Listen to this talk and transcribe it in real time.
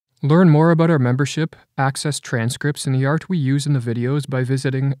Learn more about our membership, access transcripts, and the art we use in the videos by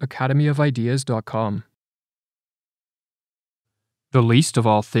visiting academyofideas.com. The least of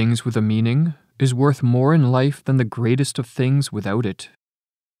all things with a meaning is worth more in life than the greatest of things without it.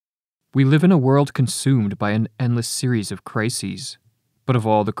 We live in a world consumed by an endless series of crises. But of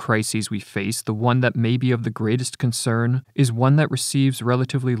all the crises we face, the one that may be of the greatest concern is one that receives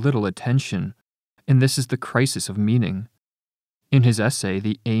relatively little attention, and this is the crisis of meaning. In his essay,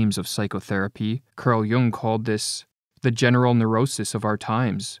 The Aims of Psychotherapy, Carl Jung called this the general neurosis of our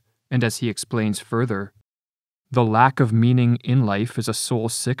times, and as he explains further, the lack of meaning in life is a soul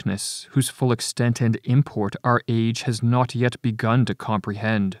sickness whose full extent and import our age has not yet begun to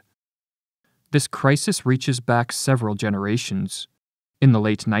comprehend. This crisis reaches back several generations. In the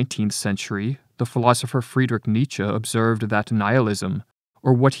late 19th century, the philosopher Friedrich Nietzsche observed that nihilism,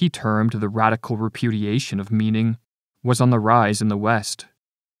 or what he termed the radical repudiation of meaning, was on the rise in the West.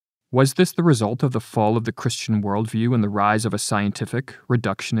 Was this the result of the fall of the Christian worldview and the rise of a scientific,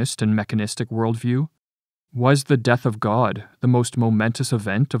 reductionist, and mechanistic worldview? Was the death of God the most momentous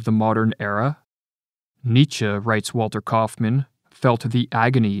event of the modern era? Nietzsche, writes Walter Kaufmann, felt the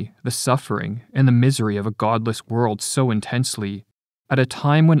agony, the suffering, and the misery of a godless world so intensely, at a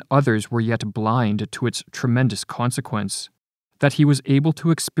time when others were yet blind to its tremendous consequence, that he was able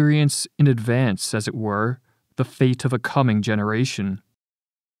to experience in advance, as it were, the fate of a coming generation.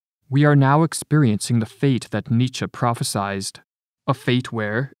 We are now experiencing the fate that Nietzsche prophesied, a fate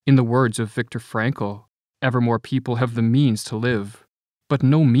where, in the words of Viktor Frankl, ever more people have the means to live, but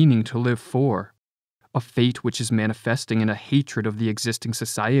no meaning to live for, a fate which is manifesting in a hatred of the existing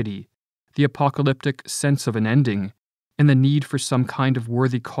society, the apocalyptic sense of an ending, and the need for some kind of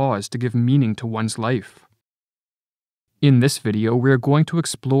worthy cause to give meaning to one's life. In this video, we are going to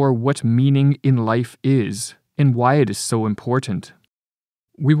explore what meaning in life is and why it is so important.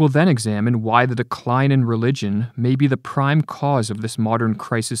 We will then examine why the decline in religion may be the prime cause of this modern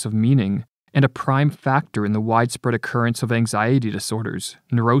crisis of meaning and a prime factor in the widespread occurrence of anxiety disorders,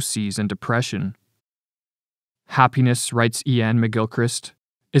 neuroses, and depression. Happiness, writes Ian McGilchrist,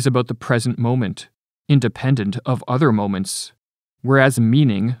 is about the present moment, independent of other moments, whereas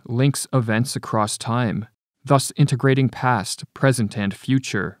meaning links events across time, thus integrating past, present, and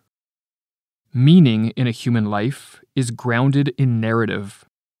future. Meaning in a human life is grounded in narrative.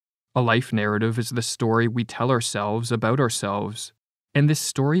 A life narrative is the story we tell ourselves about ourselves, and this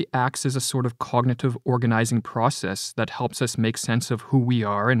story acts as a sort of cognitive organizing process that helps us make sense of who we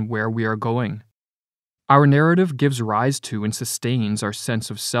are and where we are going. Our narrative gives rise to and sustains our sense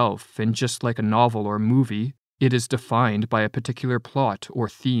of self, and just like a novel or movie, it is defined by a particular plot or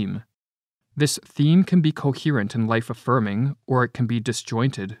theme. This theme can be coherent and life-affirming, or it can be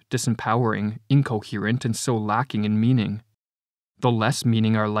disjointed, disempowering, incoherent, and so lacking in meaning. The less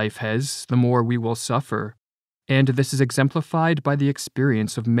meaning our life has, the more we will suffer, and this is exemplified by the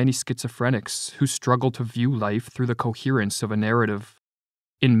experience of many schizophrenics who struggle to view life through the coherence of a narrative.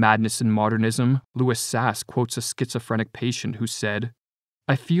 In Madness and Modernism, Louis Sass quotes a schizophrenic patient who said,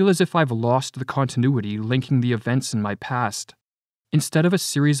 "I feel as if I've lost the continuity linking the events in my past. Instead of a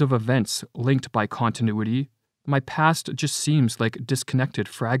series of events linked by continuity, my past just seems like disconnected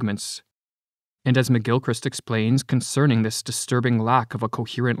fragments." And as McGilchrist explains concerning this disturbing lack of a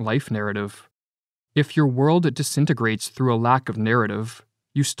coherent life narrative, if your world disintegrates through a lack of narrative,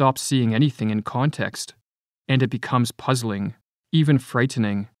 you stop seeing anything in context, and it becomes puzzling, even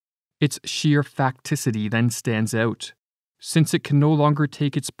frightening. Its sheer facticity then stands out, since it can no longer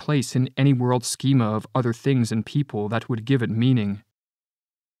take its place in any world schema of other things and people that would give it meaning.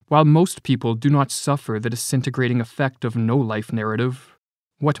 While most people do not suffer the disintegrating effect of no life narrative,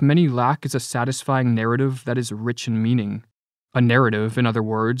 what many lack is a satisfying narrative that is rich in meaning. A narrative, in other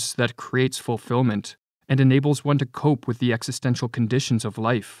words, that creates fulfillment and enables one to cope with the existential conditions of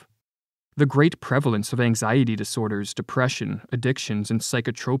life. The great prevalence of anxiety disorders, depression, addictions, and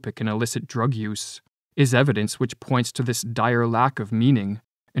psychotropic and illicit drug use is evidence which points to this dire lack of meaning,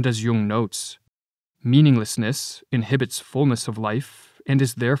 and as Jung notes, meaninglessness inhibits fullness of life and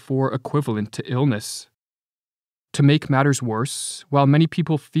is therefore equivalent to illness. To make matters worse, while many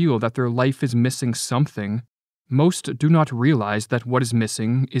people feel that their life is missing something, most do not realize that what is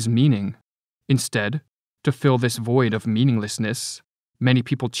missing is meaning. Instead, to fill this void of meaninglessness, many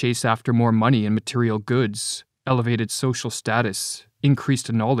people chase after more money and material goods, elevated social status,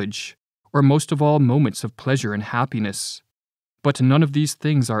 increased knowledge, or most of all moments of pleasure and happiness. But none of these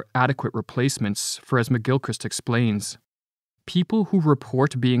things are adequate replacements, for as McGilchrist explains, people who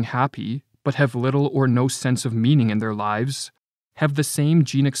report being happy but have little or no sense of meaning in their lives have the same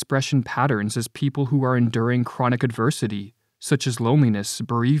gene expression patterns as people who are enduring chronic adversity, such as loneliness,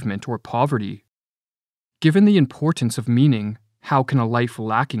 bereavement, or poverty. Given the importance of meaning, how can a life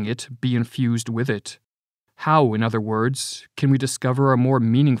lacking it be infused with it? How, in other words, can we discover a more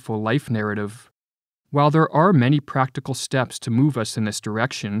meaningful life narrative? While there are many practical steps to move us in this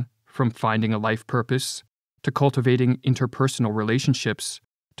direction, from finding a life purpose, to cultivating interpersonal relationships,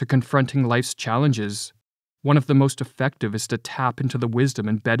 to confronting life's challenges, one of the most effective is to tap into the wisdom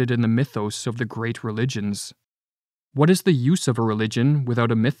embedded in the mythos of the great religions. What is the use of a religion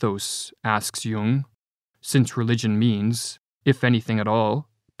without a mythos, asks Jung, since religion means, if anything at all,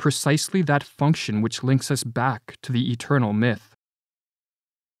 precisely that function which links us back to the eternal myth.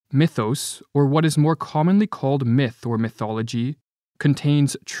 Mythos, or what is more commonly called myth or mythology,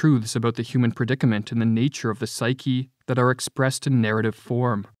 contains truths about the human predicament and the nature of the psyche that are expressed in narrative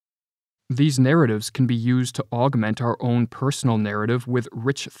form. These narratives can be used to augment our own personal narrative with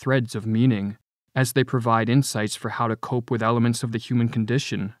rich threads of meaning, as they provide insights for how to cope with elements of the human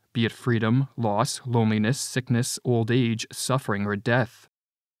condition, be it freedom, loss, loneliness, sickness, old age, suffering, or death.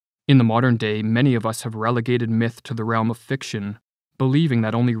 In the modern day, many of us have relegated myth to the realm of fiction, believing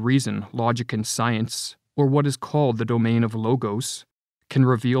that only reason, logic, and science, or what is called the domain of logos, can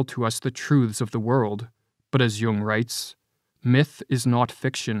reveal to us the truths of the world. But as Jung writes, myth is not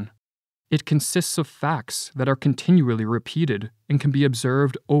fiction. It consists of facts that are continually repeated and can be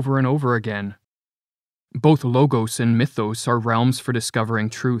observed over and over again. Both logos and mythos are realms for discovering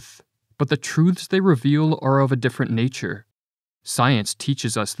truth, but the truths they reveal are of a different nature. Science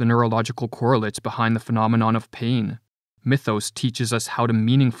teaches us the neurological correlates behind the phenomenon of pain. Mythos teaches us how to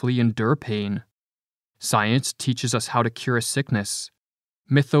meaningfully endure pain. Science teaches us how to cure a sickness.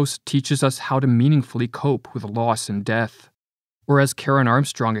 Mythos teaches us how to meaningfully cope with loss and death. Or as Karen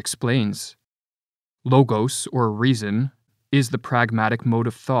Armstrong explains, logos, or reason, is the pragmatic mode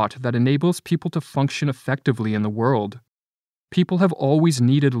of thought that enables people to function effectively in the world. People have always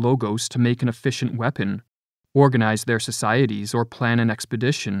needed logos to make an efficient weapon, organize their societies, or plan an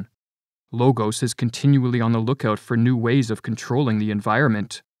expedition. Logos is continually on the lookout for new ways of controlling the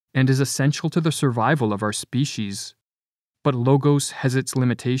environment and is essential to the survival of our species. But logos has its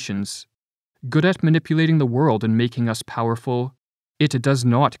limitations. Good at manipulating the world and making us powerful, it does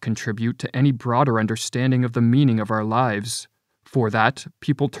not contribute to any broader understanding of the meaning of our lives. For that,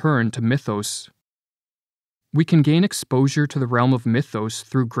 people turn to mythos. We can gain exposure to the realm of mythos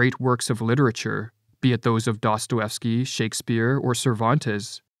through great works of literature, be it those of Dostoevsky, Shakespeare, or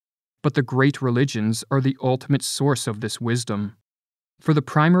Cervantes. But the great religions are the ultimate source of this wisdom. For the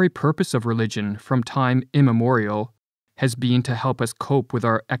primary purpose of religion, from time immemorial, has been to help us cope with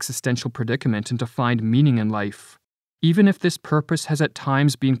our existential predicament and to find meaning in life, even if this purpose has at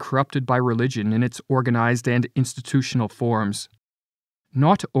times been corrupted by religion in its organized and institutional forms.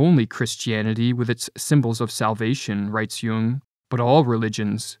 Not only Christianity with its symbols of salvation, writes Jung, but all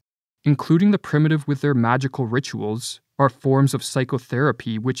religions, including the primitive with their magical rituals, are forms of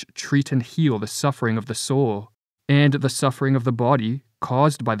psychotherapy which treat and heal the suffering of the soul, and the suffering of the body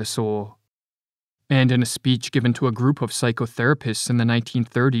caused by the soul. And in a speech given to a group of psychotherapists in the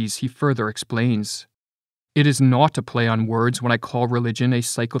 1930s, he further explains, "It is not a play on words when I call religion a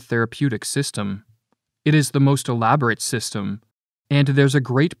psychotherapeutic system. It is the most elaborate system, and there's a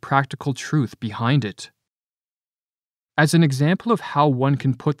great practical truth behind it." As an example of how one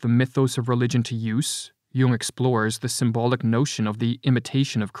can put the mythos of religion to use, Jung explores the symbolic notion of the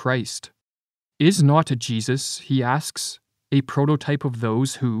imitation of Christ. Is not Jesus, he asks, a prototype of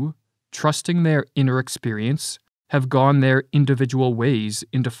those who, trusting their inner experience, have gone their individual ways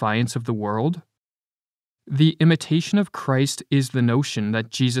in defiance of the world? The imitation of Christ is the notion that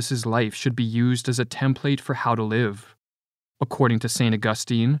Jesus' life should be used as a template for how to live. According to St.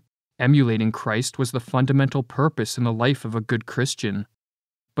 Augustine, emulating Christ was the fundamental purpose in the life of a good Christian.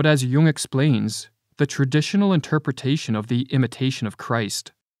 But as Jung explains, the traditional interpretation of the imitation of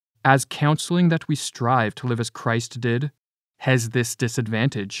Christ, as counseling that we strive to live as Christ did, has this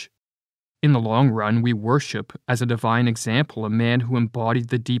disadvantage. In the long run, we worship as a divine example a man who embodied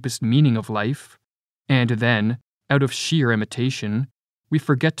the deepest meaning of life, and then, out of sheer imitation, we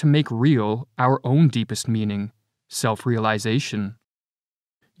forget to make real our own deepest meaning, self-realization.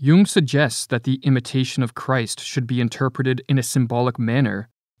 Jung suggests that the imitation of Christ should be interpreted in a symbolic manner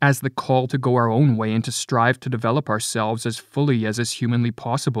as the call to go our own way and to strive to develop ourselves as fully as is humanly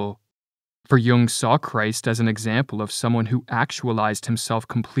possible. For Jung saw Christ as an example of someone who actualized himself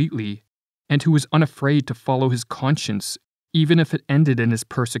completely, and who was unafraid to follow his conscience, even if it ended in his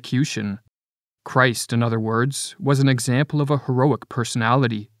persecution. Christ, in other words, was an example of a heroic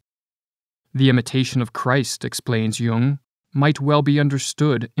personality. The imitation of Christ, explains Jung, might well be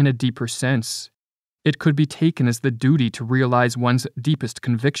understood in a deeper sense. It could be taken as the duty to realize one's deepest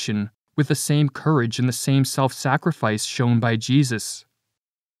conviction with the same courage and the same self-sacrifice shown by Jesus.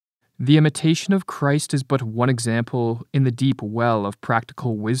 The imitation of Christ is but one example in the deep well of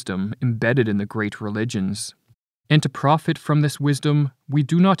practical wisdom embedded in the great religions. And to profit from this wisdom, we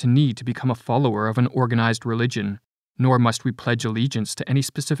do not need to become a follower of an organized religion, nor must we pledge allegiance to any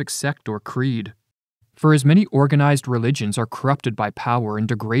specific sect or creed. For as many organized religions are corrupted by power and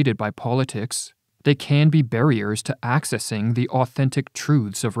degraded by politics, they can be barriers to accessing the authentic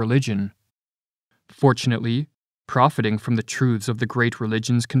truths of religion. Fortunately, profiting from the truths of the great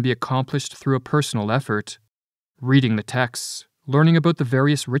religions can be accomplished through a personal effort. Reading the texts, learning about the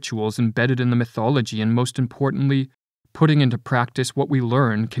various rituals embedded in the mythology, and most importantly, putting into practice what we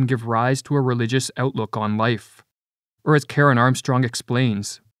learn can give rise to a religious outlook on life. Or as Karen Armstrong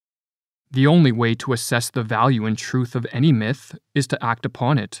explains, the only way to assess the value and truth of any myth is to act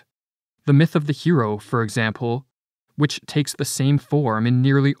upon it. The myth of the hero, for example, which takes the same form in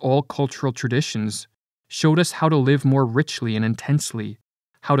nearly all cultural traditions, showed us how to live more richly and intensely,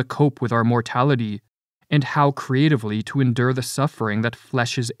 how to cope with our mortality, and how creatively to endure the suffering that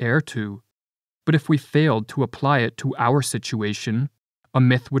flesh is heir to. But if we failed to apply it to our situation, a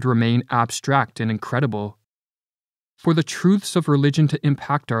myth would remain abstract and incredible. For the truths of religion to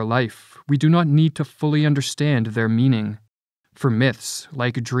impact our life, we do not need to fully understand their meaning. For myths,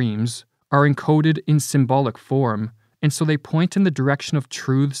 like dreams, are encoded in symbolic form, and so they point in the direction of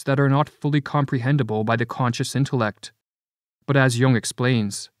truths that are not fully comprehensible by the conscious intellect. But as Jung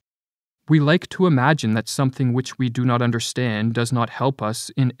explains, we like to imagine that something which we do not understand does not help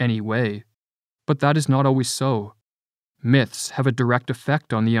us in any way. But that is not always so. Myths have a direct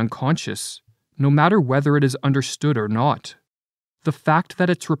effect on the unconscious, no matter whether it is understood or not. The fact that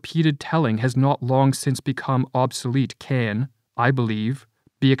its repeated telling has not long since become obsolete can, I believe,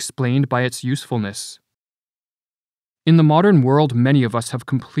 be explained by its usefulness. In the modern world, many of us have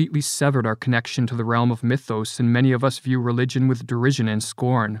completely severed our connection to the realm of mythos, and many of us view religion with derision and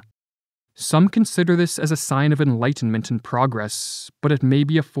scorn. Some consider this as a sign of enlightenment and progress, but it may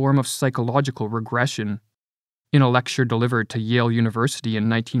be a form of psychological regression. In a lecture delivered to Yale University in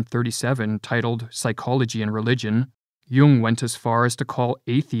 1937 titled Psychology and Religion, Jung went as far as to call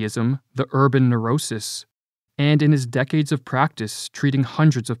atheism the urban neurosis, and in his decades of practice treating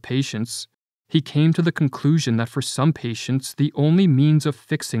hundreds of patients, he came to the conclusion that for some patients the only means of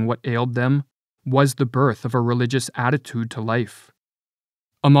fixing what ailed them was the birth of a religious attitude to life.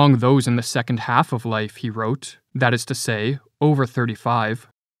 Among those in the second half of life, he wrote, that is to say, over 35,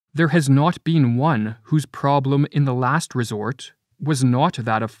 there has not been one whose problem in the last resort was not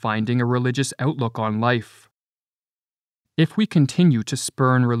that of finding a religious outlook on life. If we continue to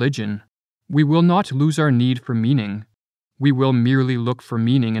spurn religion, we will not lose our need for meaning. We will merely look for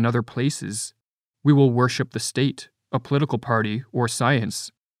meaning in other places. We will worship the state, a political party, or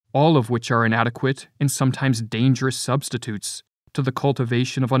science, all of which are inadequate and sometimes dangerous substitutes to the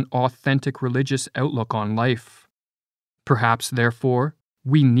cultivation of an authentic religious outlook on life. Perhaps, therefore,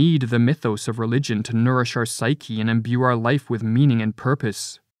 we need the mythos of religion to nourish our psyche and imbue our life with meaning and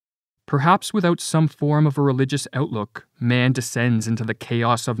purpose. Perhaps without some form of a religious outlook, man descends into the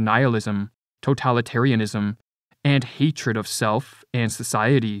chaos of nihilism, totalitarianism, and hatred of self and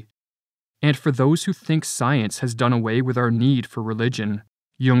society. And for those who think science has done away with our need for religion,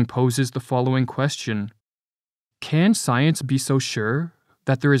 Jung poses the following question: can science be so sure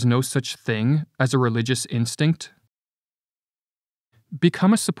that there is no such thing as a religious instinct?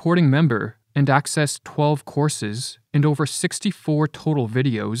 Become a supporting member and access 12 courses and over 64 total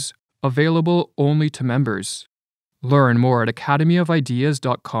videos available only to members. Learn more at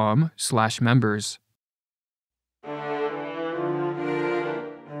academyofideas.com/members.